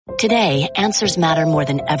Today, answers matter more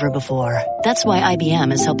than ever before. That's why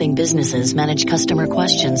IBM is helping businesses manage customer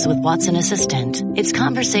questions with Watson Assistant. It's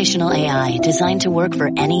conversational AI designed to work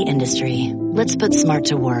for any industry. Let's put smart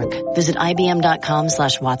to work. Visit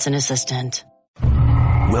IBM.com/Watson Assistant.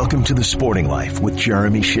 Welcome to The Sporting Life with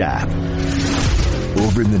Jeremy Schaap.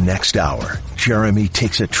 Over the next hour, Jeremy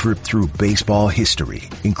takes a trip through baseball history,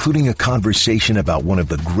 including a conversation about one of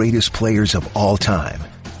the greatest players of all time,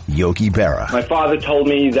 Yogi Berra. My father told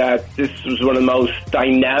me that this was one of the most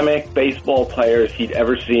dynamic baseball players he'd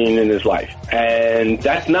ever seen in his life. And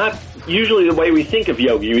that's not usually the way we think of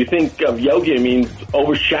Yogi. We think of Yogi,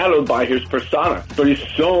 overshadowed by his persona. But he's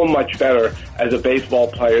so much better as a baseball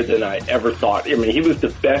player than I ever thought. He was the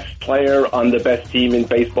best player on the best team in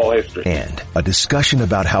baseball history. And a discussion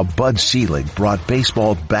about how Bud Selig brought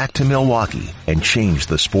baseball back to Milwaukee and changed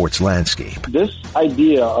the sports landscape. This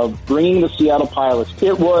idea of bringing the Seattle Pilots,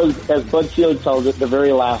 it was, as Bud Selig tells it, the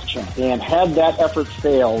very last chance. And had that effort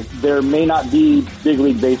failed, there may not be big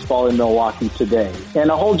league baseball in Milwaukee today. And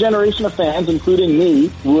a whole generation of fans, including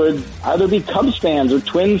me, would either be Cubs fans or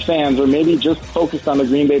Twins fans or maybe just focused on the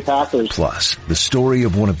Green Bay Packers. Plus, the story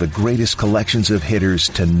of one of the greatest collections of hitters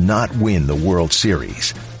to not win the World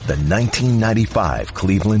Series, the 1995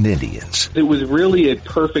 Cleveland Indians. It was really a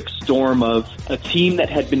perfect storm of a team that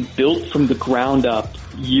had been built from the ground up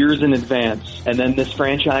years in advance, and then this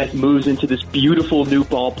franchise moves into this beautiful new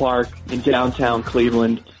ballpark in downtown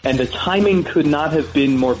Cleveland, and the timing could not have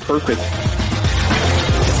been more perfect.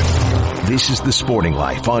 This is The Sporting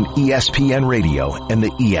Life on ESPN Radio and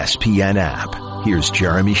the ESPN app. Here's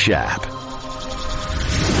Jeremy Schaap.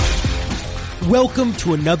 Welcome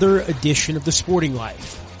to another edition of The Sporting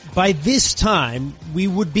Life. By this time, we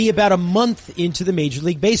would be about a month into the Major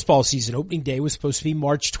League Baseball season. Opening day was supposed to be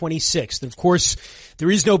March 26th. And of course,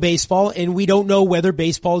 there is no baseball, and we don't know whether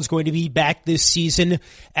baseball is going to be back this season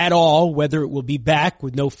at all, whether it will be back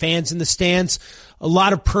with no fans in the stands. A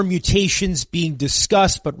lot of permutations being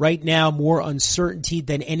discussed, but right now more uncertainty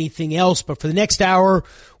than anything else. But for the next hour,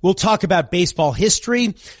 we'll talk about baseball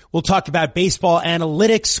history. We'll talk about baseball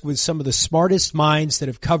analytics with some of the smartest minds that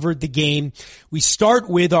have covered the game. We start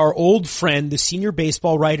with our old friend, the senior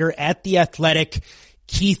baseball writer at The Athletic,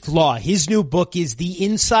 Keith Law. His new book is The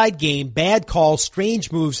Inside Game, Bad Calls,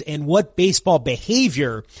 Strange Moves, and What Baseball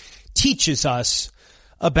Behavior Teaches Us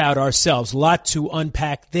About Ourselves. A lot to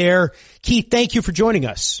unpack there. Keith, thank you for joining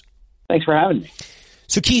us. Thanks for having me.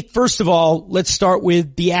 So Keith, first of all, let's start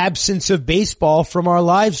with the absence of baseball from our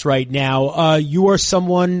lives right now. You are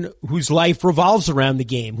someone whose life revolves around the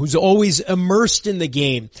game, who's always immersed in the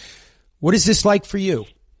game. What is this like for you?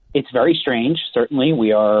 It's very strange. Certainly,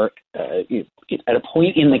 we are at a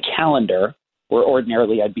point in the calendar where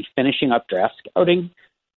ordinarily I'd be finishing up draft scouting,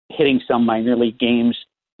 hitting some minor league games,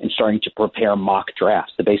 and starting to prepare mock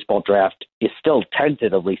drafts. The baseball draft is still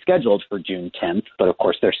tentatively scheduled for June 10th, but of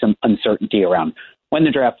course there's some uncertainty around when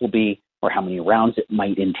the draft will be or how many rounds it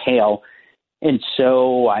might entail. And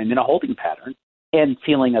so I'm in a holding pattern and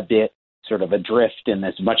feeling a bit sort of adrift. And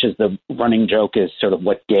as much as the running joke is sort of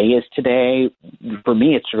what day is today, for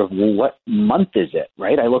me it's sort of, well, what month is it,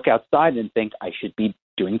 right? I look outside and think I should be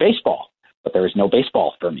doing baseball, but there is no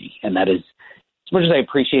baseball for me. And that is, as much as I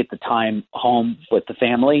appreciate the time home with the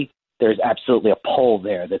family, there's absolutely a pull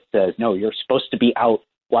there that says, no, you're supposed to be out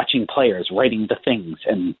watching players, writing the things.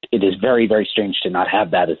 And it is very, very strange to not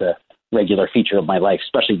have that as a regular feature of my life,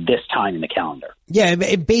 especially this time in the calendar. Yeah,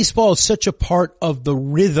 baseball is such a part of the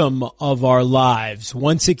rhythm of our lives.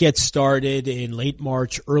 Once it gets started in late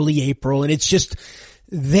March, early April, and it's just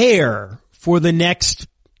there for the next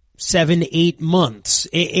 7-8 months.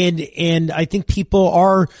 And I think people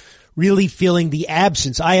are really feeling the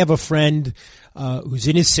absence. I have a friend who's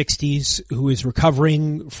in his 60s who is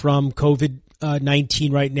recovering from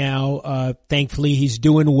COVID-19 right now. Thankfully, he's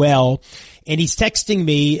doing well. And he's texting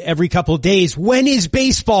me every couple of days, when is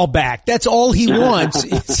baseball back? That's all he wants.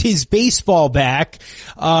 It's his baseball back,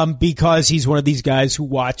 because he's one of these guys who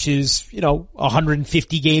watches,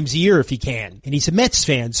 150 games a year if he can. And he's a Mets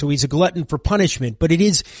fan, so he's a glutton for punishment. But it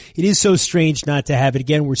is so strange not to have it.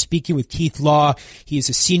 Again, we're speaking with Keith Law. He is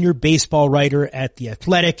a senior baseball writer at The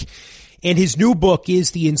Athletic. And his new book is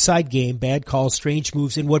The Inside Game, Bad Calls, Strange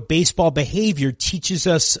Moves, and What Baseball Behavior Teaches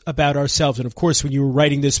Us About Ourselves. And of course, when you were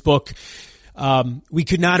writing this book, we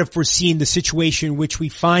could not have foreseen the situation in which we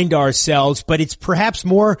find ourselves, but it's perhaps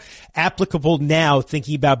more applicable now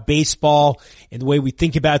thinking about baseball and the way we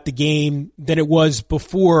think about the game than it was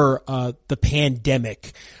before the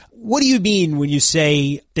pandemic. What do you mean when you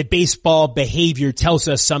say that baseball behavior tells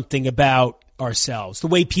us something about ourselves, the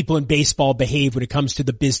way people in baseball behave when it comes to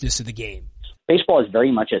the business of the game? Baseball is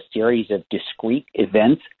very much a series of discrete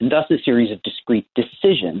events and thus a series of discrete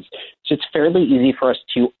decisions. So it's fairly easy for us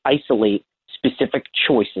to isolate specific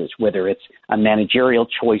choices, whether it's a managerial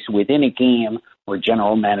choice within a game or a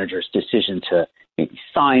general manager's decision to maybe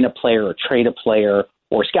sign a player or trade a player,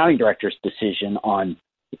 or a scouting director's decision on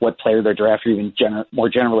what player they're drafting, or even more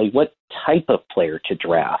generally, what type of player to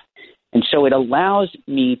draft. And so it allows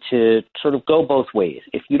me to sort of go both ways.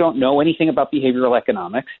 If you don't know anything about behavioral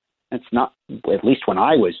economics, it's not, at least when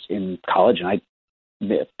I was in college, and I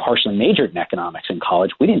partially majored in economics in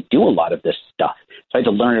college, we didn't do a lot of this stuff. So I had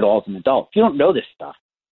to learn it all as an adult. If you don't know this stuff,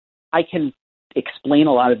 I can explain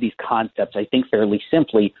a lot of these concepts, I think, fairly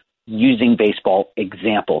simply using baseball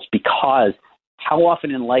examples, because how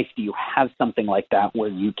often in life do you have something like that where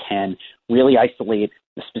you can really isolate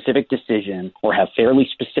a specific decision or have fairly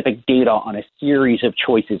specific data on a series of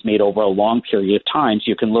choices made over a long period of time, so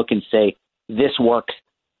you can look and say, this works,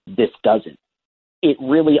 this doesn't. It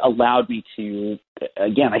really allowed me to,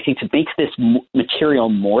 again, I think, to make this material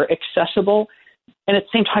more accessible and at the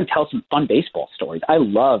same time tell some fun baseball stories. I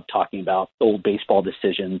love talking about old baseball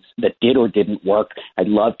decisions that did or didn't work. I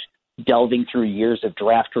loved delving through years of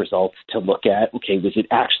draft results to look at, okay, was it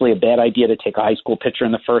actually a bad idea to take a high school pitcher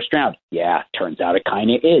in the first round? Yeah, turns out it kind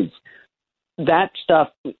of is. That stuff,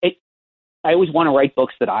 I always want to write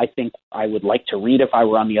books that I think I would like to read if I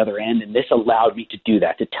were on the other end, and this allowed me to do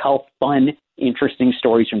that, to tell fun, interesting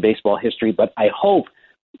stories from baseball history, but I hope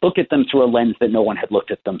look at them through a lens that no one had looked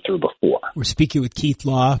at them through before. We're speaking with Keith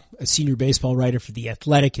Law, a senior baseball writer for The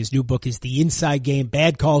Athletic. His new book is The Inside Game,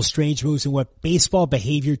 Bad Calls, Strange Moves, and What Baseball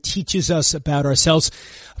Behavior Teaches Us About Ourselves.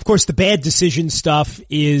 Of course, the bad decision stuff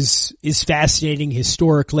is fascinating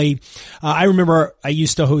historically. I remember I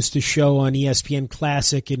used to host a show on ESPN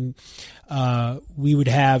Classic, and we would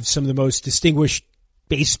have some of the most distinguished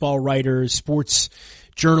baseball writers, sports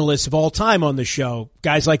journalists of all time on the show.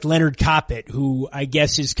 Guys like Leonard Koppett, who I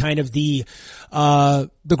guess is kind of the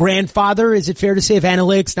grandfather, is it fair to say, of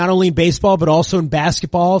analytics, not only in baseball, but also in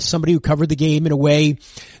basketball. Somebody who covered the game in a way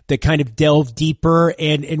that kind of delved deeper.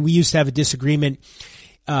 And we used to have a disagreement.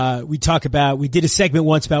 We did a segment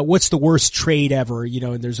once about what's the worst trade ever,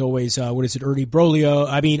 and there's always, Ernie Broglio.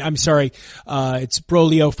 It's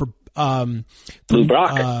Broglio for Lou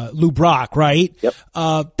Brock. Lou Brock, right? Yep.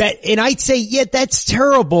 And I'd say, yeah, that's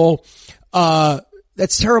terrible.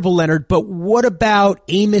 That's terrible, Leonard. But what about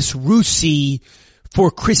Amos Russi for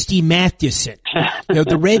Christy Mathewson?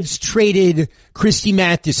 The Reds traded Christy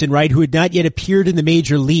Mathewson, right, who had not yet appeared in the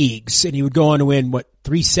major leagues, and he would go on to win,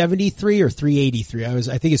 373 or 383?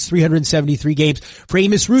 I think it's 373 games for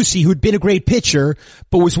Amos Russi, who'd been a great pitcher,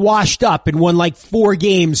 but was washed up and won like 4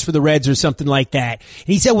 games for the Reds or something like that. And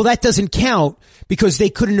he said, well, that doesn't count because they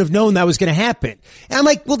couldn't have known that was going to happen. And I'm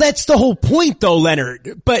like, well, that's the whole point though,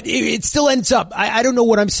 Leonard. But it still ends up, I don't know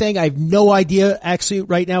what I'm saying. I have no idea actually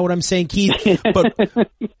right now what I'm saying, Keith.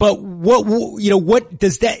 But what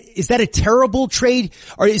does that, is that a terrible trade?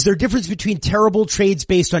 Or is there a difference between terrible trades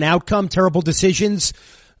based on outcome, terrible decisions,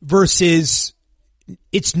 versus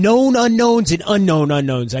it's known unknowns and unknown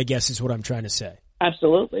unknowns, I guess is what I'm trying to say.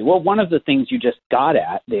 Absolutely. Well, one of the things you just got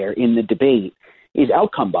at there in the debate is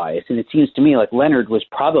outcome bias. And it seems to me like Leonard was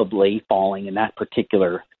probably falling in that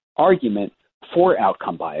particular argument for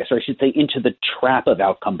outcome bias, or I should say into the trap of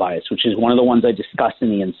outcome bias, which is one of the ones I discussed in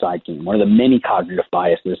The Inside Game, one of the many cognitive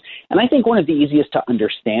biases. And I think one of the easiest to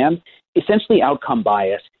understand, essentially outcome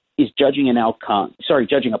bias is judging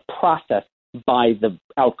a process by the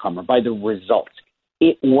outcome or by the results.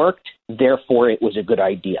 It worked, therefore it was a good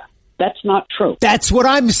idea. That's not true. That's what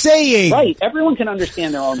I'm saying. Right. Everyone can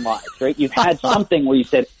understand their own lives, right? You've had something where you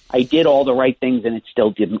said, I did all the right things and it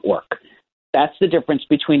still didn't work. That's the difference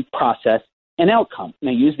between process and outcome. And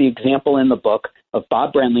I use the example in the book of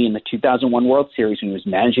Bob Brenly in the 2001 World Series when he was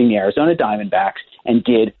managing the Arizona Diamondbacks and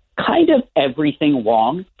did kind of everything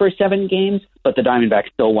wrong for 7 games, but the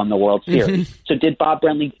Diamondbacks still won the World Series. So did Bob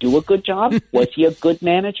Brenly do a good job? Was he a good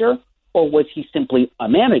manager? Or was he simply a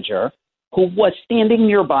manager who was standing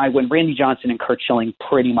nearby when Randy Johnson and Curt Schilling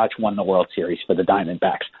pretty much won the World Series for the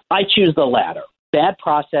Diamondbacks? I choose the latter. Bad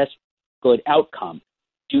process, good outcome.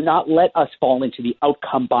 Do not let us fall into the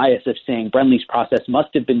outcome bias of saying Brenly's process must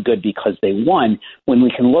have been good because they won, when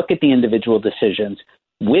we can look at the individual decisions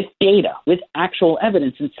with data, with actual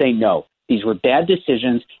evidence, and say, no, these were bad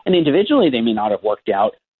decisions, and individually they may not have worked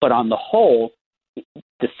out, but on the whole,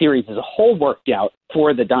 the series as a whole worked out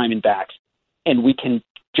for the Diamondbacks, and we can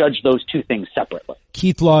judge those two things separately.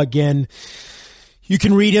 Keith Law again. You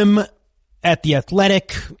can read him at The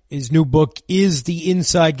Athletic. His new book is The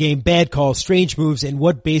Inside Game, Bad Calls, Strange Moves, and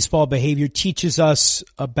What Baseball Behavior Teaches Us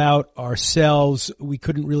About Ourselves. We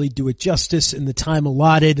couldn't really do it justice in the time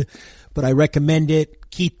allotted, but I recommend it.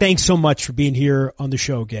 Keith, thanks so much for being here on the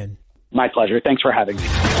show again. My pleasure. Thanks for having me.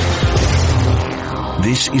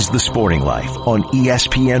 This is The Sporting Life on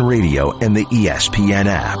ESPN Radio and the ESPN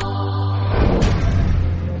app.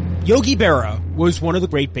 Yogi Berra was one of the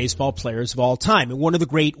great baseball players of all time and one of the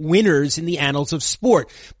great winners in the annals of sport.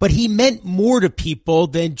 But he meant more to people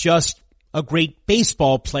than just a great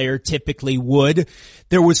baseball player typically would.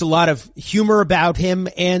 There was a lot of humor about him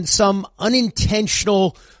and some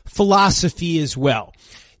unintentional philosophy as well.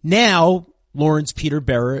 Now, Lawrence Peter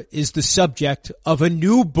Berra is the subject of a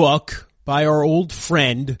new book by our old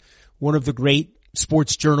friend, one of the great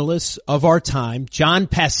sports journalists of our time, Jon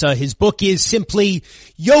Pessah. His book is simply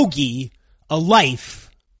Yogi, A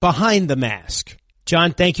Life Behind the Mask.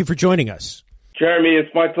 Jon, thank you for joining us. Jeremy,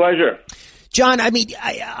 it's my pleasure. Jon, let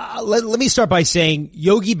me start by saying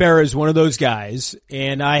Yogi Berra is one of those guys,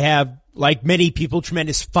 and I have, like many people,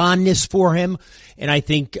 tremendous fondness for him, and I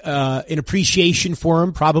think an appreciation for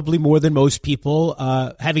him, probably more than most people,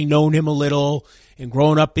 having known him a little and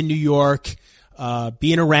grown up in New York,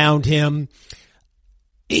 being around him.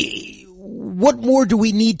 What more do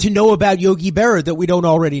we need to know about Yogi Berra that we don't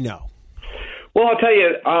already know? Well, I'll tell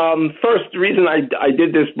you, first, the reason I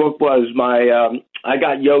did this book was I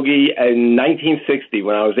got Yogi in 1960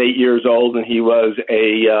 when I was 8 years old, and he was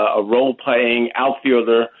a role-playing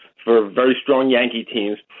outfielder for very strong Yankee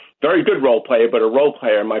teams. Very good role player, but a role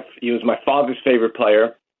player. He was my father's favorite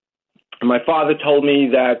player. And my father told me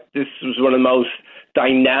that this was one of the most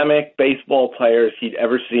dynamic baseball players he'd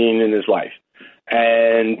ever seen in his life.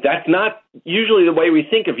 And that's not usually the way we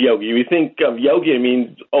think of Yogi. We think of Yogi,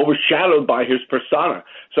 overshadowed by his persona.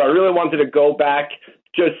 So I really wanted to go back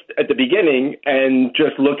just at the beginning and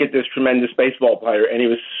just look at this tremendous baseball player. And he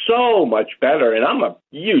was so much better. And I'm a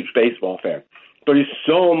huge baseball fan, but he's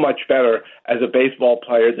so much better as a baseball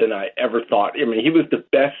player than I ever thought. He was the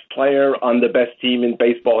best player on the best team in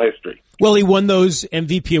baseball history. Well, he won those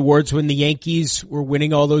MVP awards when the Yankees were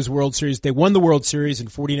winning all those World Series. They won the World Series in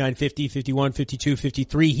 49, 50, 51, 52,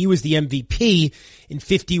 53. He was the MVP in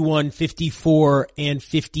 51, 54, and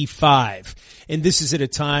 55. And this is at a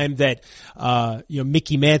time that,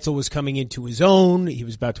 Mickey Mantle was coming into his own. He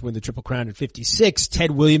was about to win the Triple Crown in 56.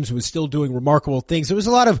 Ted Williams was still doing remarkable things. There was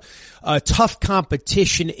a lot of tough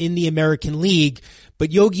competition in the American League,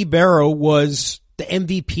 but Yogi Berra was the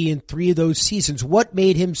MVP in 3 of those seasons. What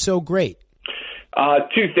made him so great?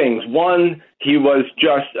 2 things. One, he was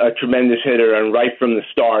just a tremendous hitter, and right from the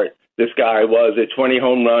start, this guy was a 20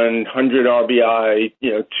 home run, 100 RBI,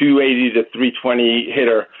 280 to 320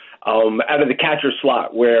 hitter out of the catcher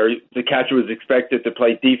slot, where the catcher was expected to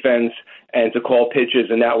play defense and to call pitches,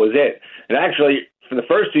 and that was it. And actually, for the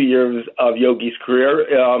first 2 years of Yogi's career,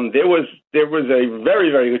 there was a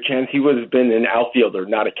very, very good chance he would have been an outfielder,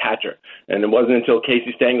 not a catcher. And it wasn't until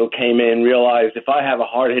Casey Stengel came in, realized if I have a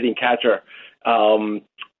hard-hitting catcher,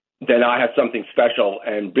 then I have something special,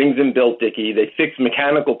 and brings in Bill Dickey. They fixed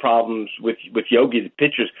mechanical problems with Yogi. The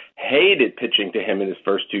pitchers hated pitching to him in his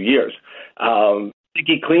first 2 years.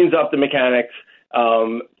 Dickey cleans up the mechanics,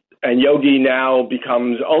 and Yogi now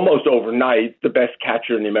becomes almost overnight the best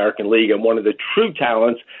catcher in the American League and one of the true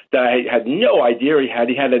talents that I had no idea he had.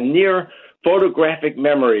 He had a near photographic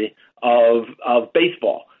memory of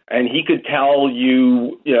baseball. And he could tell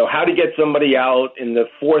you, how to get somebody out in the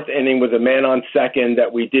 4th inning with a man on second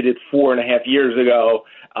that we did it 4.5 years ago.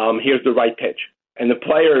 Here's the right pitch. And the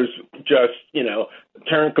players just,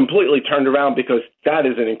 completely turned around, because that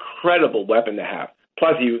is an incredible weapon to have.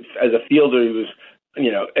 Plus, as a fielder, he was,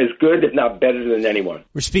 as good, if not better than anyone.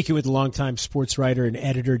 We're speaking with the longtime sports writer and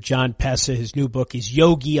editor, Jon Pessah. His new book is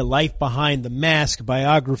Yogi, A Life Behind the Mask, a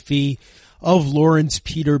biography of Lawrence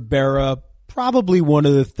Peter Berra, probably one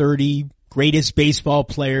of the 30 greatest baseball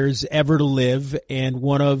players ever to live, and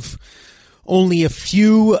one of only a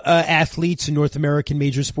few athletes in North American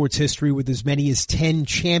major sports history with as many as 10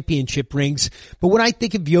 championship rings. But when I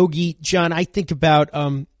think of Yogi, Jon, I think about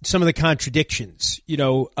some of the contradictions.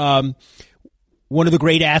 One of the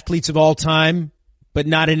great athletes of all time, but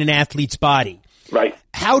not in an athlete's body. Right.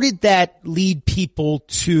 How did that lead people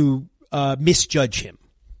to misjudge him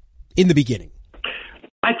in the beginning?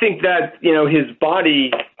 I think that, his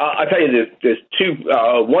body, I'll tell you, there's 2,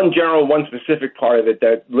 one general, one specific part of it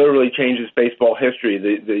that literally changes baseball history.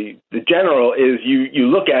 The general is you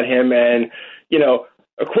look at him and,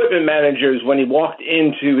 equipment managers, when he walked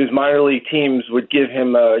into his minor league teams, would give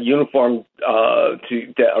him a uniform,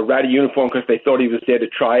 a ratty uniform, because they thought he was there to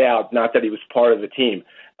try out, not that he was part of the team.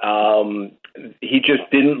 He just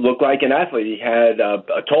didn't look like an athlete. He had a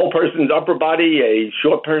tall person's upper body, a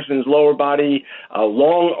short person's lower body,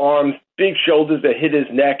 long arms, big shoulders that hit his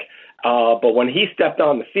neck. But when he stepped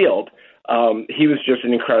on the field, he was just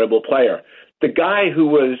an incredible player. The guy who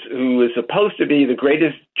was supposed to be the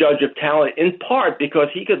greatest judge of talent, in part because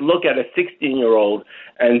he could look at a 16-year-old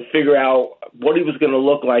and figure out what he was going to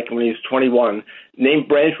look like when he was 21, named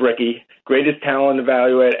Branch Rickey, greatest talent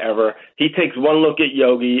evaluator ever. He takes one look at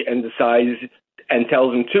Yogi and decides and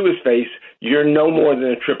tells him to his face, "You're no more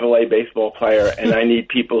than a AAA baseball player, and I need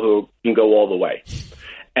people who can go all the way."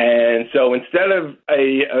 And so instead of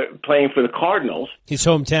playing for the Cardinals, his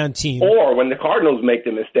hometown team, or when the Cardinals make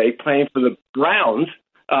the mistake, playing for the Browns,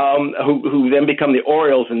 who then become the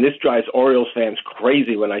Orioles, and this drives Orioles fans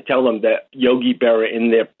crazy when I tell them that Yogi Berra in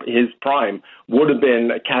his prime would have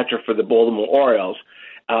been a catcher for the Baltimore Orioles.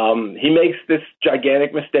 He makes this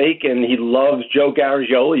gigantic mistake, and he loves Joe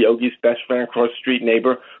Garagiola, Yogi's best friend, across the street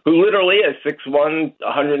neighbor, who literally is 6'1",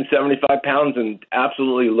 175 pounds, and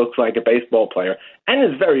absolutely looks like a baseball player,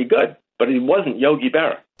 and is very good, but he wasn't Yogi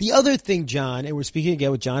Berra. The other thing, John, and we're speaking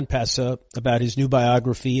again with Jon Pessah about his new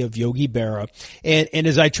biography of Yogi Berra, and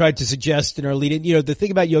as I tried to suggest in our lead-in, the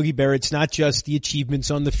thing about Yogi Berra, it's not just the achievements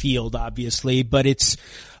on the field, obviously, but it's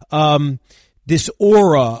this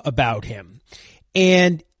aura about him.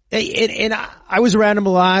 And I was around him a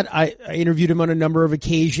lot. I interviewed him on a number of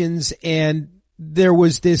occasions, and there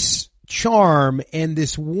was this charm and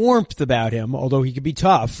this warmth about him, although he could be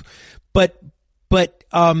tough. But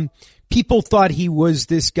people thought he was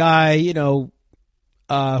this guy,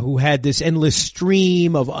 who had this endless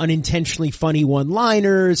stream of unintentionally funny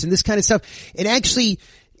one-liners and this kind of stuff. And actually,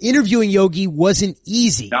 interviewing Yogi wasn't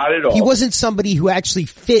easy. Not at all. He wasn't somebody who actually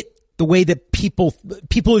fit the way that people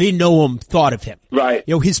who didn't know him thought of him. Right.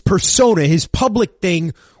 His persona, his public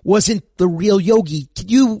thing wasn't the real Yogi. Can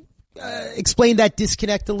you explain that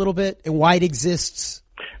disconnect a little bit and why it exists?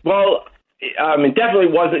 Well, it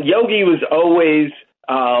definitely wasn't. Yogi was always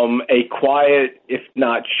a quiet, if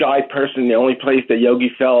not shy person. The only place that Yogi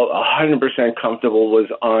felt 100% comfortable was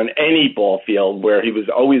on any ball field, where he was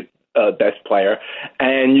always best player.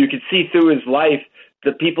 And you could see through his life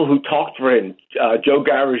the people who talked for him, Joe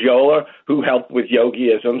Garagiola, who helped with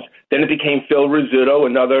Yogiisms. Then it became Phil Rizzuto,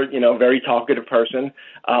 another, very talkative person.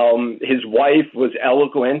 His wife was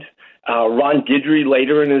eloquent. Ron Guidry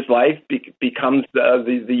later in his life becomes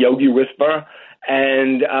the Yogi Whisperer.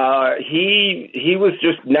 And he was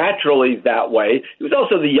just naturally that way. He was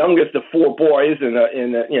also the youngest of four boys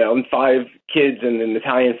and five kids in an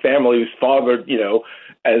Italian family whose father,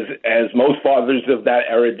 as most fathers of that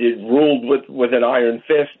era did, ruled with an iron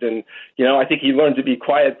fist. And I think he learned to be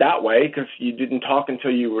quiet that way, because you didn't talk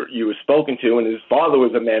until you were spoken to. And his father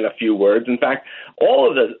was a man of few words. In fact, all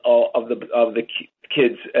of the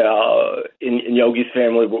kids in Yogi's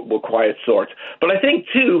family were quiet sorts. But I think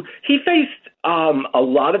too, he faced a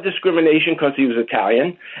lot of discrimination because he was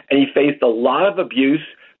Italian, and he faced a lot of abuse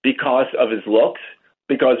because of his looks,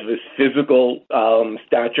 because of his physical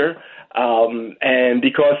stature, and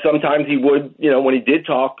because sometimes he would, when he did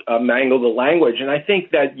talk, mangle the language. And I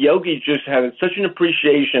think that Yogi just had such an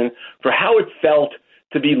appreciation for how it felt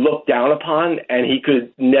to be looked down upon, and he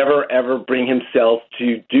could never, ever bring himself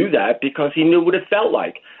to do that because he knew what it felt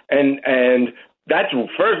like. And that's,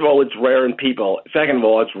 first of all, it's rare in people. Second of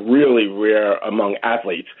all, it's really rare among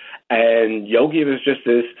athletes. And Yogi was just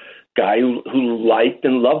this guy who liked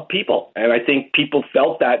and loved people. And I think people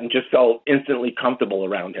felt that and just felt instantly comfortable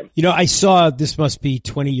around him. I saw, this must be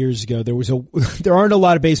 20 years ago, there aren't a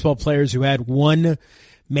lot of baseball players who had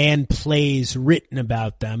one-man plays written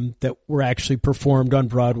about them that were actually performed on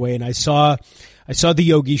Broadway. And I saw the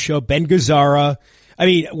Yogi Show. Ben Gazzara,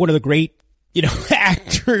 one of the great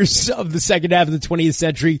actors of the second half of the 20th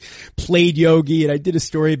century, played Yogi, and I did a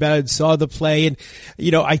story about it, saw the play, and,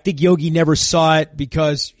 I think Yogi never saw it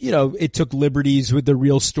because, it took liberties with the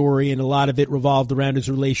real story, and a lot of it revolved around his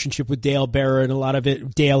relationship with Dale Berra, and a lot of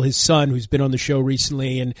it, Dale, his son, who's been on the show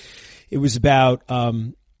recently, and it was about,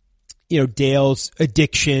 Dale's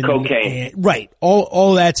addiction. Cocaine. Right.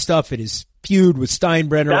 All that stuff, and his feud with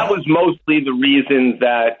Steinbrenner. That was mostly the reason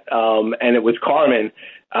that, and it was Carmen,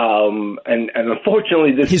 and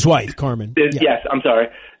unfortunately his wife, Carmen. Yes, I'm sorry.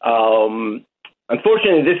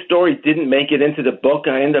 Unfortunately, this story didn't make it into the book.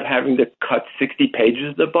 I ended up having to cut 60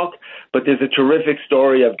 pages of the book, but there's a terrific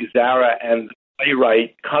story of Gazzara and the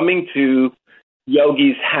playwright coming to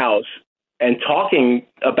Yogi's house and talking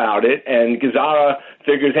about it. And Gazzara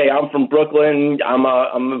figures, hey, I'm from Brooklyn.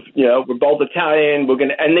 We're both Italian.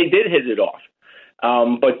 And they did hit it off.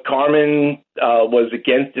 But Carmen was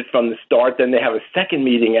against it from the start. Then they have a second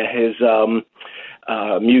meeting at his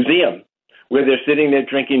museum, where they're sitting there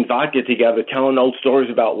drinking vodka together, telling old stories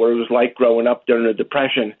about what it was like growing up during the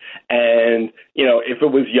Depression. And, if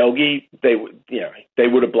it was Yogi, they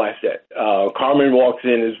would have blessed it. Carmen walks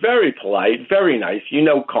in, is very polite, very nice.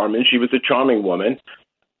 Carmen, she was a charming woman,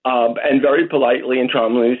 and very politely and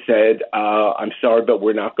charmingly said, I'm sorry, but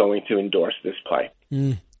we're not going to endorse this play.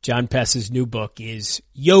 Jon Pessah's new book is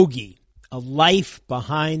Yogi, A Life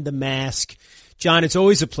Behind the Mask. Jon, it's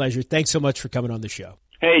always a pleasure. Thanks so much for coming on the show.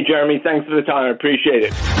 Hey, Jeremy, thanks for the time. I appreciate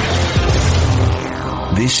it.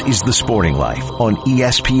 This is The Sporting Life on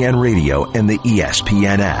ESPN Radio and the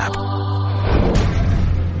ESPN app.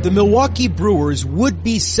 The Milwaukee Brewers would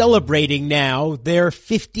be celebrating now their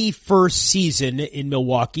 51st season in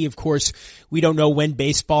Milwaukee. Of course, we don't know when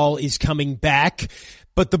baseball is coming back,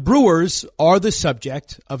 but the Brewers are the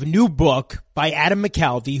subject of a new book by Adam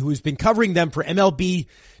McCalvy, who has been covering them for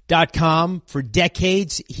MLB.com for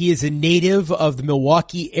decades. He is a native of the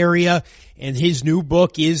Milwaukee area, and his new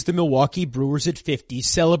book is The Milwaukee Brewers at 50,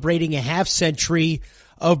 celebrating a half century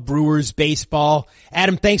of Brewers baseball.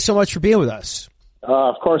 Adam, thanks so much for being with us.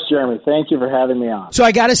 Of course, Jeremy. Thank you for having me on. So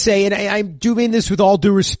I got to say, and I'm doing this with all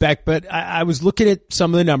due respect, but I was looking at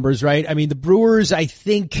some of the numbers, right? I mean, the Brewers, I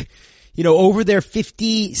think, over their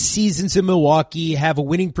 50 seasons in Milwaukee, have a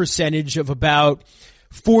winning percentage of about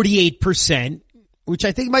 48%. Which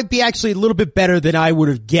I think might be actually a little bit better than I would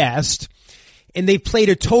have guessed. And they've played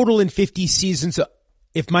a total in 50 seasons,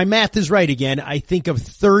 if my math is right again, I think of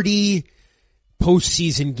 30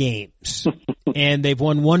 postseason games. And they've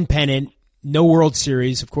won one pennant, no World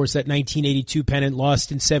Series. Of course, that 1982 pennant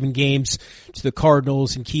lost in 7 games to the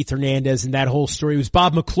Cardinals and Keith Hernandez, and that whole story. It was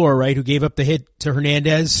Bob McClure, right, who gave up the hit to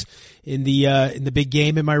Hernandez in the big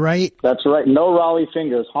game. Am I right? That's right. No Raleigh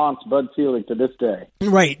fingers haunts Bud Selig to this day.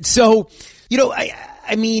 Right. So,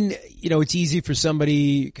 I mean, it's easy for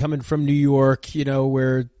somebody coming from New York,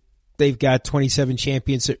 where they've got 27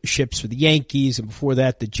 championships for the Yankees, and before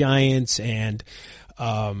that the Giants and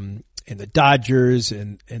the Dodgers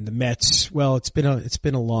and the Mets. Well, it's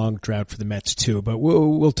been a long drought for the Mets too, but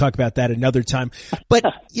we'll talk about that another time. But,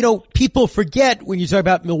 people forget when you talk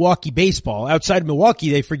about Milwaukee baseball, outside of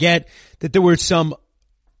Milwaukee, they forget that there were some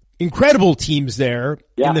incredible teams there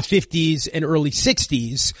in the 50s and early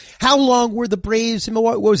 60s. How long were the Braves in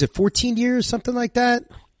Milwaukee? What was it, 14 years, something like that?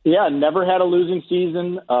 Yeah, never had a losing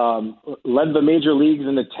season. Led the major leagues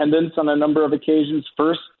in attendance on a number of occasions.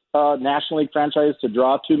 First National League franchise to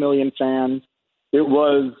draw 2 million fans. It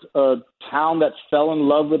was a town that fell in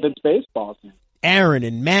love with its baseball team. Aaron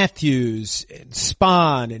and Matthews and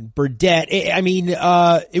Spahn and Burdett. I mean,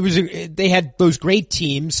 they had those great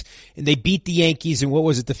teams, and they beat the Yankees in, what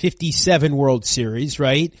was it, the 57 World Series,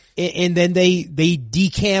 right? And then they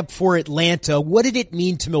decamp for Atlanta. What did it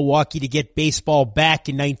mean to Milwaukee to get baseball back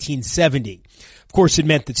in 1970? Of course, it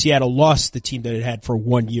meant that Seattle lost the team that it had for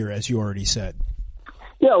 1 year, as you already said.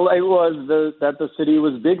 Yeah, it was that the city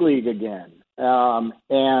was big league again.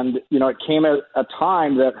 And it came at a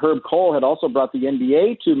time that Herb Cole had also brought the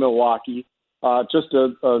NBA to Milwaukee just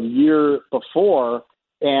a year before,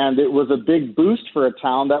 and it was a big boost for a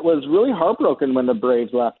town that was really heartbroken when the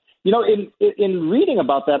Braves left. In reading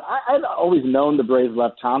about that, I'd always known the Braves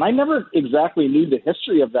left town. I never exactly knew the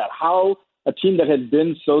history of that, how a team that had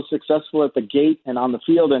been so successful at the gate and on the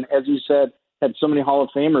field, and as you said, had so many Hall of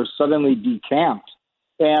Famers, suddenly decamped.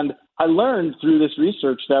 And I learned through this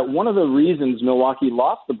research that one of the reasons Milwaukee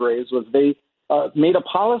lost the Braves was they made a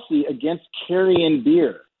policy against carrying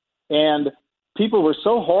beer. And people were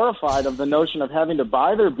so horrified of the notion of having to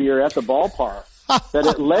buy their beer at the ballpark that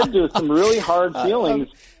it led to some really hard feelings.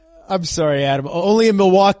 I'm sorry, Adam. Only in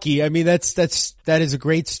Milwaukee. I mean, that is a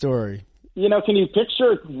great story. Can you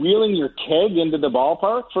picture wheeling your keg into the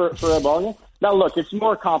ballpark for a ball game? Now, look, it's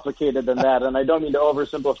more complicated than that, and I don't mean to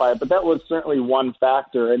oversimplify it, but that was certainly one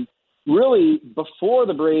factor. And really, before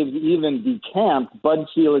the Braves even decamped, Bud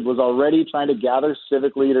Selig was already trying to gather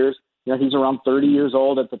civic leaders. He's around 30 years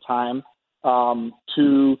old at the time,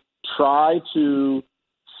 to try to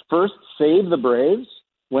first save the Braves.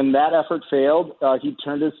 When that effort failed, he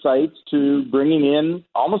turned his sights to bringing in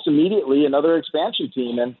almost immediately another expansion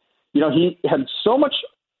team. And, he had so much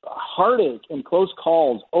heartache and close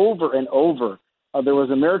calls over and over. There was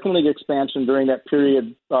American League expansion during that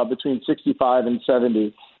period between 65 and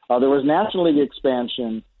 70. There was National League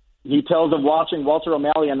expansion. he tells of watching Walter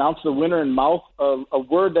O'Malley announce the winner and mouth a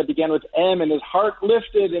word that began with M, and his heart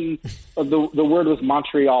lifted, and the word was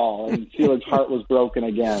Montreal, and Selig's heart was broken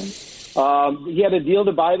again. He had a deal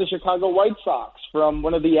to buy the Chicago White Sox from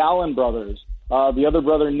one of the Allen brothers. The other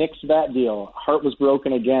brother nixed that deal. Heart was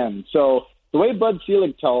broken again. So the way Bud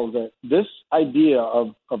Selig tells it, this idea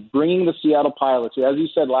of bringing the Seattle Pilots, who, as you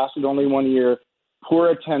said, lasted only 1 year,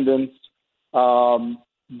 poor attendance,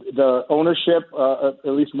 the ownership,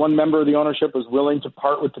 at least one member of the ownership was willing to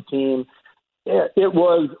part with the team. It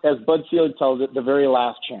was, as Bud Selig tells it, the very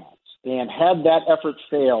last chance. And had that effort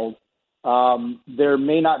failed, there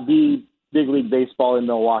may not be big league baseball in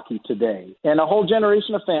Milwaukee today. And a whole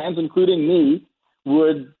generation of fans, including me,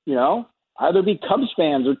 would, either be Cubs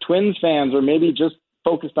fans or Twins fans or maybe just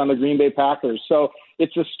focused on the Green Bay Packers. So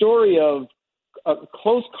it's a story of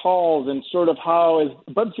close calls and sort of how, as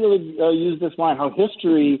Bud Selig used this line, how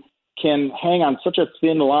history can hang on such a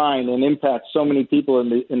thin line and impact so many people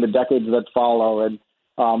in the decades that follow. And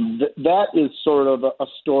that is sort of a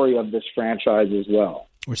story of this franchise as well.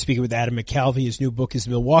 We're speaking with Adam McCalvy. His new book is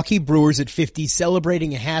Milwaukee Brewers at 50,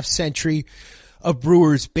 celebrating a half century of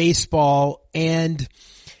Brewers baseball. And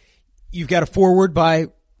you've got a foreword by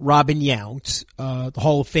Robin Yount, the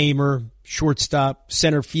Hall of Famer, shortstop,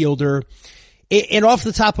 center fielder. And off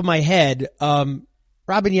the top of my head, Robin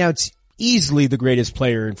Yount's easily the greatest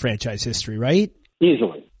player in franchise history, right?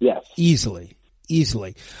 Easily, yes. Easily.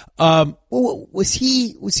 Was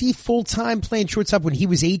he full-time playing shortstop when he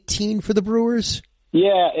was 18 for the Brewers?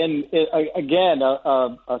 Yeah, and again,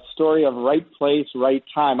 a story of right place, right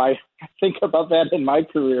time. I think about that in my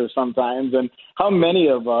career sometimes, and how many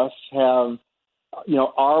of us have,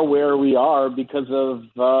 are where we are because of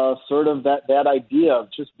sort of that idea of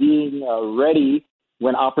just being ready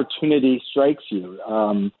when opportunity strikes you.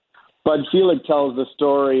 Bud Selig tells the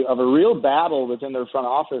story of a real battle within their front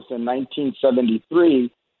office in 1973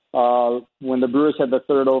 when the Brewers had the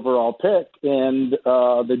third overall pick, and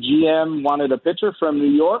the GM wanted a pitcher from New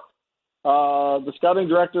York. The scouting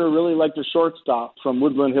director really liked a shortstop from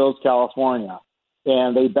Woodland Hills, California.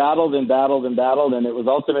 And they battled, and it was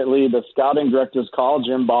ultimately the scouting director's call,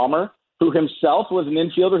 Jim Ballmer, who himself was an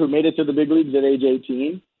infielder who made it to the big leagues at age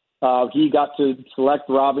 18. He got to select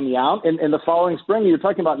Robin Yount. And the following spring, you're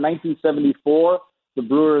talking about 1974, the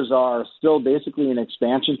Brewers are still basically an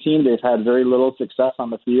expansion team. They've had very little success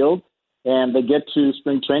on the field. And they get to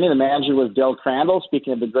spring training. The manager was Del Crandall,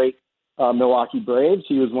 speaking of the great Milwaukee Braves.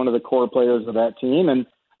 He was one of the core players of that team. And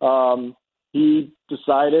he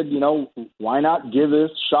decided, why not give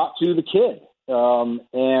this shot to the kid?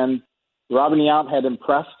 And Robin Yount had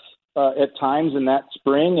impressed at times in that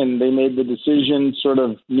spring, and they made the decision sort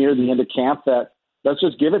of near the end of camp that let's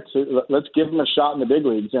give him a shot in the big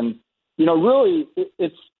leagues. And, really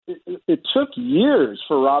it took years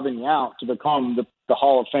for Robin Yount to become the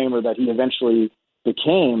Hall of Famer that he eventually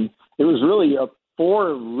became. It was really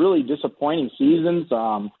 4 really disappointing seasons.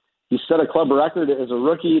 He set a club record as a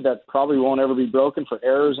rookie that probably won't ever be broken for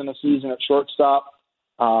errors in a season at shortstop,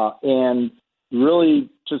 and really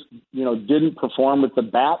just, didn't perform with the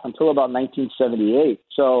bat until about 1978.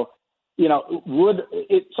 So,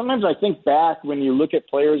 sometimes I think back when you look at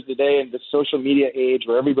players today in the social media age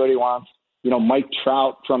where everybody wants, Mike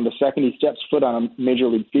Trout from the second he steps foot on a major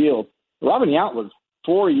league field. Robin Yount was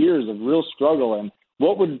 4 years of real struggle, and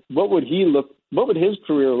what would his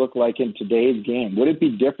career look like in today's game? Would it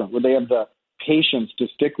be different? Would they have the patience to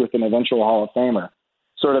stick with an eventual Hall of Famer?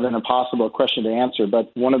 Sort of an impossible question to answer,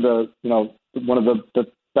 but one of the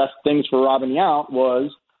best things for Robin Yount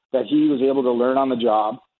was that he was able to learn on the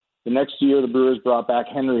job. The next year, the Brewers brought back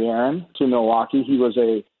Henry Aaron to Milwaukee. He was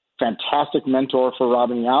a fantastic mentor for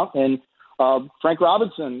Robin Yount, and Frank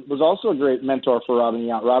Robinson was also a great mentor for Robin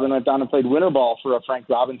Yount. Robin went down and played winter ball for a Frank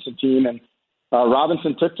Robinson team, and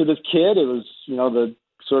Robinson took to this kid. It was, the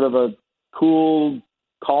sort of a cool,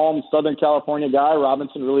 calm Southern California guy.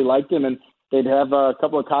 Robinson really liked him, and they'd have a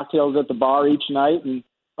couple of cocktails at the bar each night. And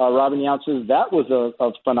Robin Yount says that was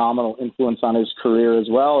a phenomenal influence on his career as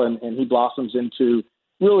well. And he blossoms into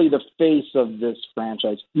really the face of this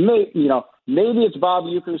franchise. Maybe it's Bob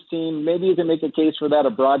Uecker's team. Maybe you can make a case for that,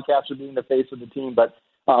 a broadcaster being the face of the team. But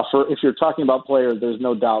if you're talking about players, there's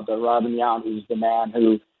no doubt that Robin Yount is the man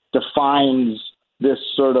who defines this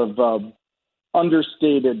sort of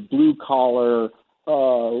understated, blue-collar,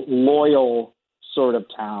 loyal sort of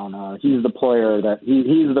town. He's the player that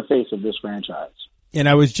he's the face of this franchise. And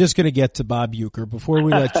I was just going to get to Bob Uecker before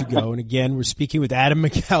we let you go. And again, we're speaking with Adam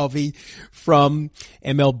McCalvy from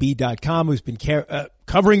MLB.com, who's been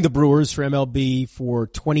covering the Brewers for MLB for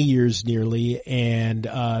 20 years nearly. And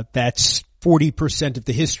that's 40% of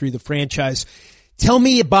the history of the franchise. Tell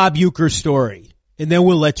me a Bob Uecker story, and then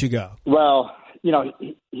we'll let you go. Well, his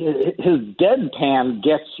deadpan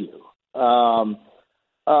gets you.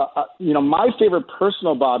 My favorite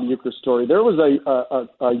personal Bob Uecker story, there was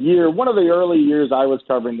a year, one of the early years I was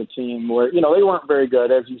covering the team where, they weren't very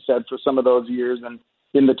good, as you said, for some of those years and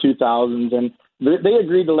in the 2000s. And they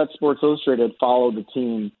agreed to let Sports Illustrated follow the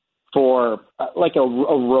team for like a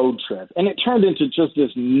road trip. And it turned into just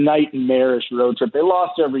this nightmarish road trip. They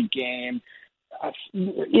lost every game,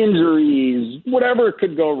 injuries, whatever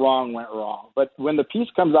could go wrong went wrong. But when the piece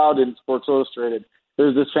comes out in Sports Illustrated,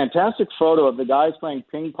 there's this fantastic photo of the guys playing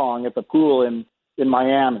ping pong at the pool in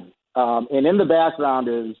Miami. And in the background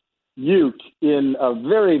is Uke in a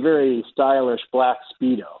very, very stylish black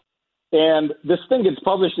Speedo. And this thing gets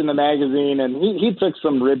published in the magazine, and he took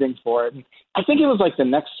some ribbing for it. And I think it was like the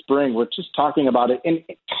next spring, we're just talking about it. And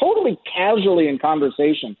totally casually in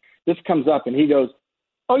conversation, this comes up, and he goes,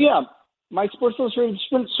 "Oh, yeah, my Sports Illustrated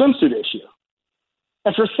swimsuit issue."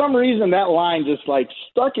 And for some reason, that line just like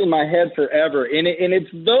stuck in my head forever. And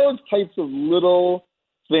it's those types of little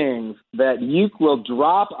things that Uke will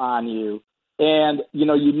drop on you. And,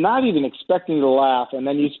 you're not even expecting to laugh. And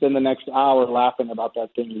then you spend the next hour laughing about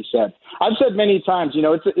that thing you said. I've said many times,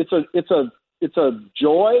 it's a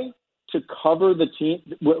joy to cover the team.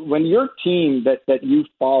 When your team that you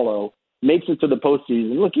follow makes it to the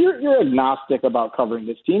postseason, look, you're agnostic about covering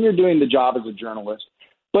this team. You're doing the job as a journalist.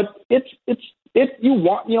 But when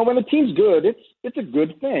the team's good, it's a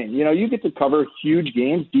good thing. You get to cover huge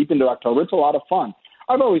games deep into October. It's a lot of fun.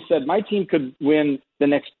 I've always said my team could win the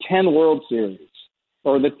next 10 World Series,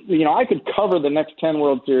 or I could cover the next 10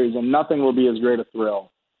 World Series, and nothing will be as great a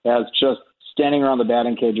thrill as just standing around the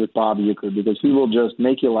batting cage with Bob Uecker, because he will just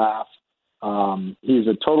make you laugh. He's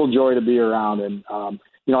a total joy to be around, and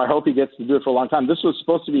I hope he gets to do it for a long time. This was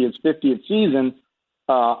supposed to be his 50th season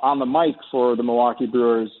on the mic for the Milwaukee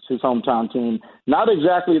Brewers, his hometown team. Not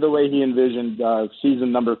exactly the way he envisioned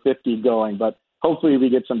season number 50 going, but hopefully we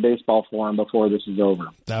get some baseball for him before this is over.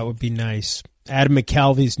 That would be nice. Adam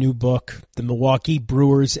McCalvy's new book, The Milwaukee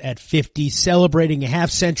Brewers at 50, celebrating a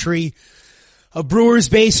half century of Brewers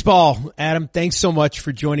baseball. Adam, thanks so much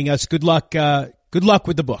for joining us. Good luck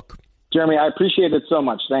with the book. Jeremy, I appreciate it so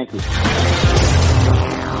much. Thank you.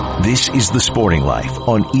 This is The Sporting Life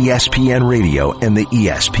on ESPN Radio and the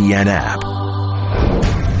ESPN app.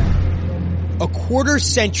 A quarter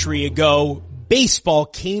century ago, baseball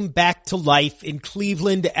came back to life in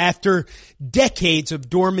Cleveland after decades of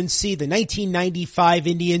dormancy. The 1995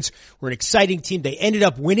 Indians were an exciting team. They ended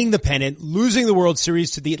up winning the pennant, losing the World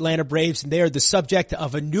Series to the Atlanta Braves, and they are the subject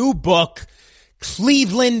of a new book,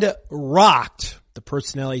 Cleveland Rocked: The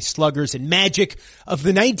Personality, Sluggers, and Magic of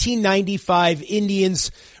the 1995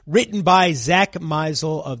 Indians, written by Zack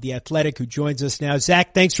Meisel of The Athletic, who joins us now.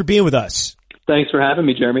 Zach, thanks for being with us. Thanks for having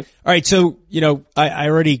me, Jeremy. All right, so, I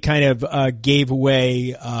already kind of gave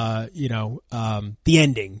away, the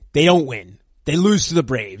ending. They don't win. They lose to the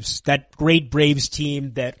Braves, that great Braves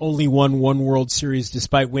team that only won one World Series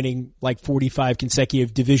despite winning like 45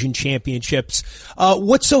 consecutive division championships.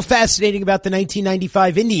 What's so fascinating about the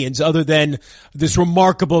 1995 Indians other than this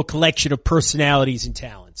remarkable collection of personalities and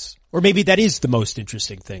talents? Or maybe that is the most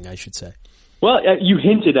interesting thing, I should say. Well, you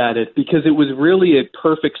hinted at it, because it was really a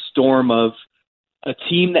perfect storm of a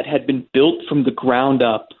team that had been built from the ground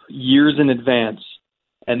up years in advance.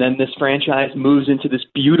 And then this franchise moves into this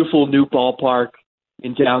beautiful new ballpark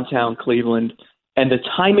in downtown Cleveland. And the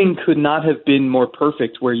timing could not have been more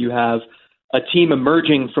perfect, where you have a team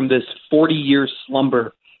emerging from this 40-year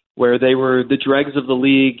slumber where they were the dregs of the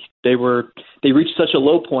league. They reached such a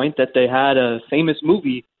low point that they had a famous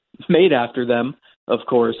movie made after them, of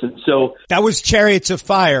course. And so that was Chariots of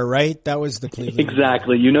Fire, right? That was the Cleveland.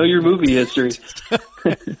 Exactly. You know your movie history.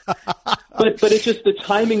 But it's just the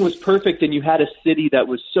timing was perfect, and you had a city that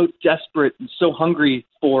was so desperate and so hungry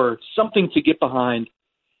for something to get behind.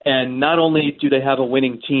 And not only do they have a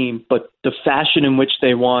winning team, but the fashion in which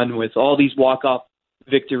they won, with all these walk-off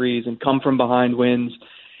victories and come-from-behind wins.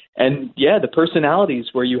 And, yeah, the personalities,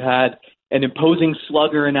 where you had an imposing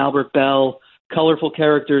slugger in Albert Bell, colorful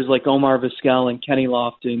characters like Omar Vizquel and Kenny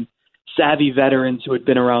Lofton, savvy veterans who had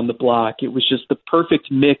been around the block. It was just the perfect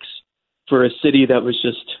mix for a city that was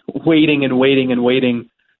just waiting and waiting and waiting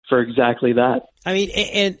for exactly that. I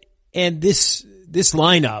mean, and this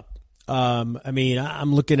lineup,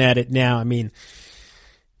 I'm looking at it now. I mean,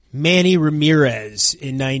 Manny Ramirez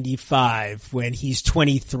in 95 when he's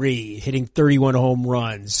 23, hitting 31 home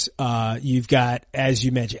runs. You've got, as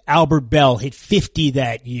you mentioned, Albert Bell hit 50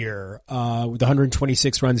 that year, with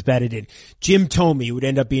 126 runs batted in. Jim Thome would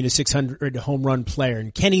end up being a 600 home run player,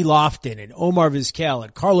 and Kenny Lofton and Omar Vizquel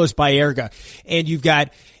and Carlos Baerga. And you've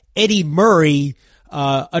got Eddie Murray,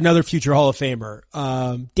 another future Hall of Famer,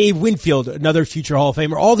 Dave Winfield, another future Hall of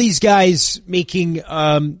Famer. All these guys making,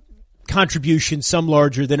 contributions, some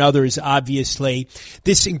larger than others, obviously.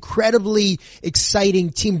 This incredibly exciting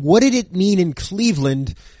team. What did it mean in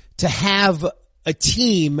Cleveland to have a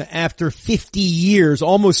team after 50 years,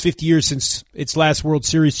 almost 50 years since its last World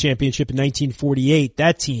Series championship in 1948,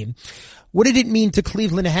 that team? What did it mean to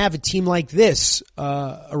Cleveland to have a team like this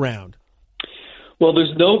around? Well,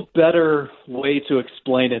 there's no better way to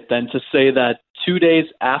explain it than to say that 2 days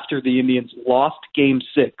after the Indians lost Game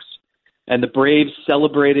 6, and the Braves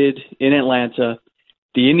celebrated in Atlanta,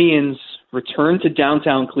 the Indians returned to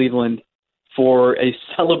downtown Cleveland for a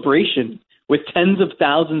celebration with tens of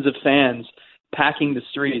thousands of fans packing the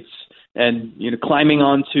streets and, climbing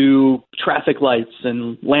onto traffic lights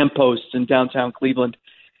and lampposts in downtown Cleveland.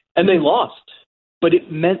 And they lost. But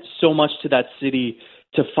it meant so much to that city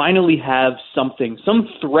to finally have something, some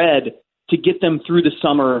thread to get them through the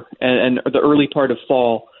summer and the early part of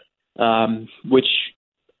fall, which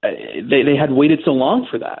they had waited so long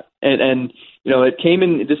for that. And it came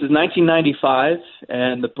in, this is 1995,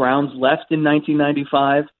 and the Browns left in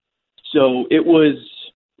 1995. So it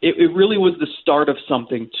really was the start of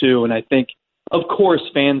something too. And I think, of course,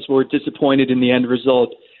 fans were disappointed in the end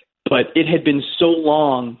result, but it had been so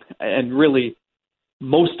long, and really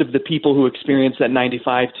most of the people who experienced that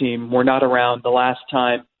 95 team were not around the last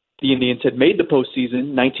time the Indians had made the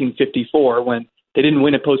postseason, 1954, when they didn't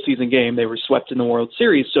win a postseason game. They were swept in the World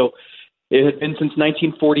Series. So it had been since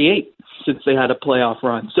 1948 since they had a playoff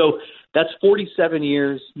run. So that's 47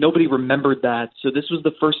 years. Nobody remembered that. So this was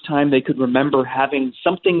the first time they could remember having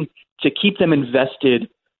something to keep them invested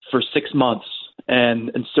for 6 months.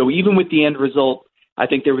 And so even with the end result, I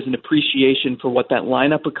think there was an appreciation for what that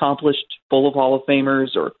lineup accomplished, full of Hall of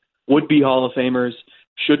Famers or would-be Hall of Famers,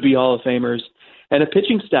 should-be Hall of Famers, and a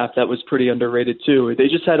pitching staff that was pretty underrated too. They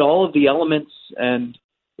just had all of the elements, and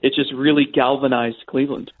it just really galvanized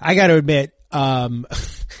Cleveland. I got to admit,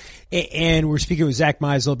 and we're speaking with Zack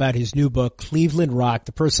Meisel about his new book, Cleveland Rock,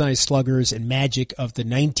 The Personalized Sluggers and Magic of the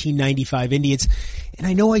 1995 Indians. And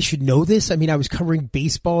I know I should know this. I mean, I was covering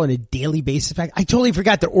baseball on a daily basis. In fact, I totally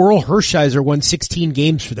forgot that Oral Hershiser won 16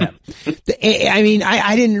 games for them.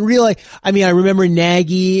 I didn't realize. I mean, I remember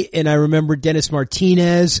Nagy and I remember Dennis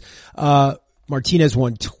Martinez. Martinez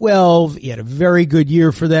won 12. He had a very good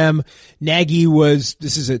year for them. Nagy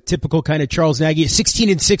this is a typical kind of Charles Nagy,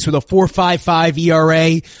 16-6 with a 4.55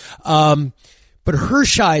 ERA. But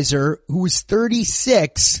Hershiser, who was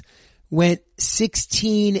 36, went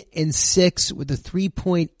 16-6 with a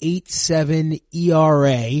 3.87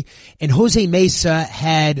 ERA. And Jose Mesa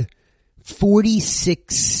had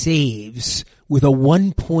 46 saves with a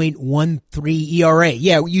 1.13 ERA.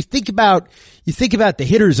 Yeah, you think about the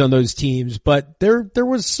hitters on those teams, but there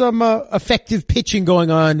was some effective pitching going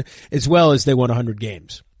on as well as they won 100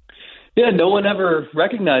 games. Yeah, no one ever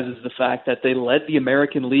recognizes the fact that they led the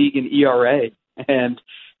American League in ERA, and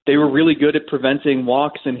they were really good at preventing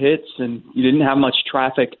walks and hits, and you didn't have much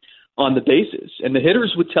traffic on the bases. And the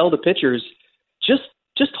hitters would tell the pitchers, just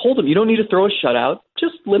hold them. You don't need to throw a shutout.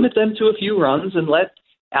 Just limit them to a few runs and let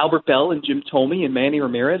Albert Bell and Jim Thome and Manny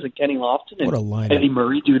Ramirez and Kenny Lofton and Eddie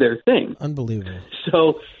Murray do their thing. Unbelievable.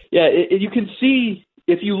 So, yeah, you can see,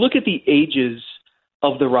 if you look at the ages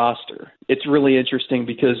of the roster, it's really interesting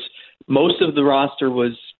because most of the roster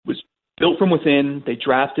was built from within. They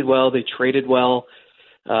drafted well. They traded well.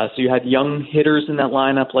 So you had young hitters in that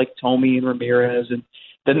lineup like Thome and Ramirez. And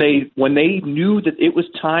then when they knew that it was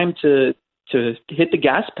time to hit the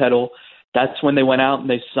gas pedal, that's when they went out and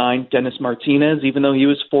they signed Dennis Martinez, even though he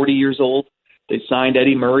was 40 years old. They signed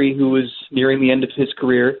Eddie Murray, who was nearing the end of his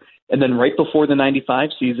career. And then right before the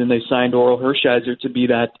 95 season, they signed Oral Hershiser to be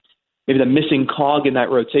maybe the missing cog in that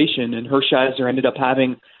rotation. And Hershiser ended up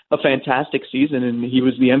having a fantastic season, and he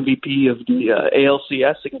was the MVP of the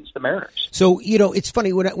ALCS against the Mariners. So, it's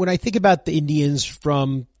funny when I think about the Indians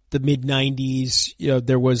from the mid-90s,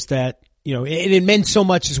 there was that, and it meant so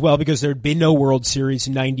much as well because there had been no World Series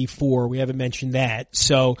in 94. We haven't mentioned that.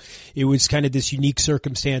 So it was kind of this unique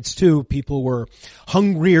circumstance too. People were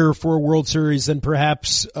hungrier for a World Series than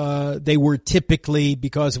perhaps they were typically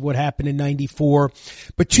because of what happened in 94.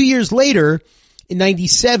 But 2 years later, in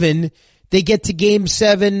 97, they get to Game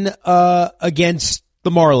 7 against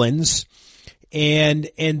the Marlins, and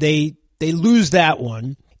they lose that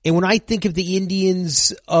one. And when I think of the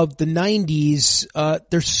Indians of the 90s,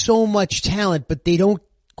 there's so much talent, but they don't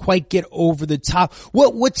quite get over the top.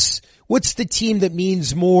 What's the team that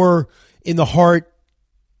means more in the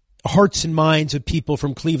hearts and minds of people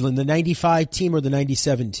from Cleveland, the 95 team or the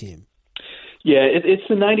 97 team? Yeah, it's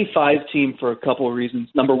the 95 team for a couple of reasons.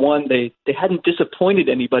 Number one, they hadn't disappointed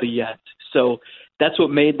anybody yet. So that's what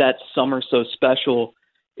made that summer so special,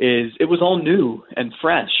 is it was all new and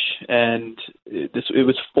fresh. And it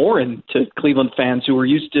was foreign to Cleveland fans who were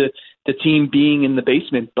used to the team being in the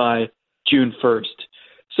basement by June 1st.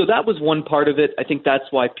 So that was one part of it. I think that's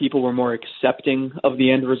why people were more accepting of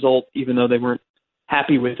the end result, even though they weren't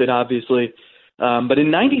happy with it, obviously. But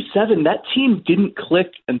in 97, that team didn't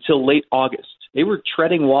click until late August. They were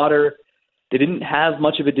treading water. They didn't have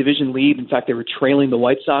much of a division lead. In fact, they were trailing the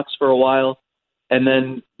White Sox for a while. And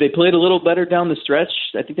then they played a little better down the stretch.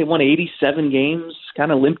 I think they won 87 games,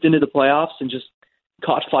 kind of limped into the playoffs and just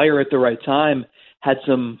caught fire at the right time, had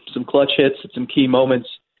some clutch hits at some key moments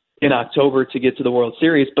in October to get to the World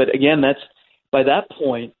Series. But again, by that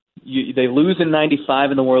point, they lose in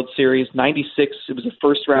 95 in the World Series. 96, it was a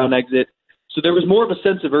first-round exit. So there was more of a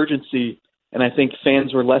sense of urgency, and I think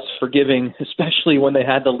fans were less forgiving, especially when they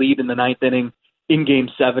had the lead in the ninth inning in Game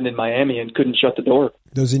 7 in Miami and couldn't shut the door.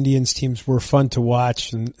 Those Indians teams were fun to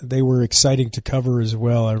watch, and they were exciting to cover as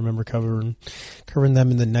well. I remember covering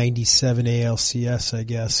them in the 97 ALCS, I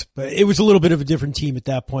guess. But it was a little bit of a different team at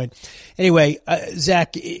that point. Anyway, Zach,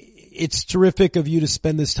 it's terrific of you to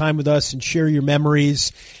spend this time with us and share your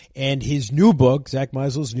memories. And his new book, Zack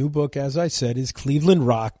Meisel's new book, as I said, is Cleveland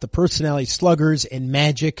Rock, The Personality, Sluggers, and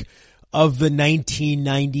Magic of the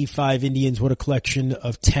 1995 Indians. What a collection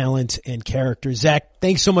of talent and character. Zach,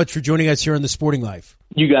 thanks so much for joining us here on The Sporting Life.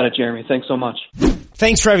 You got it, Jeremy. Thanks so much.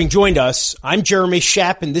 Thanks for having joined us. I'm Jeremy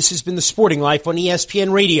Schaap, and this has been The Sporting Life on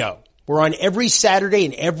ESPN Radio. We're on every Saturday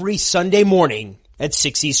and every Sunday morning at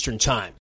 6 Eastern Time.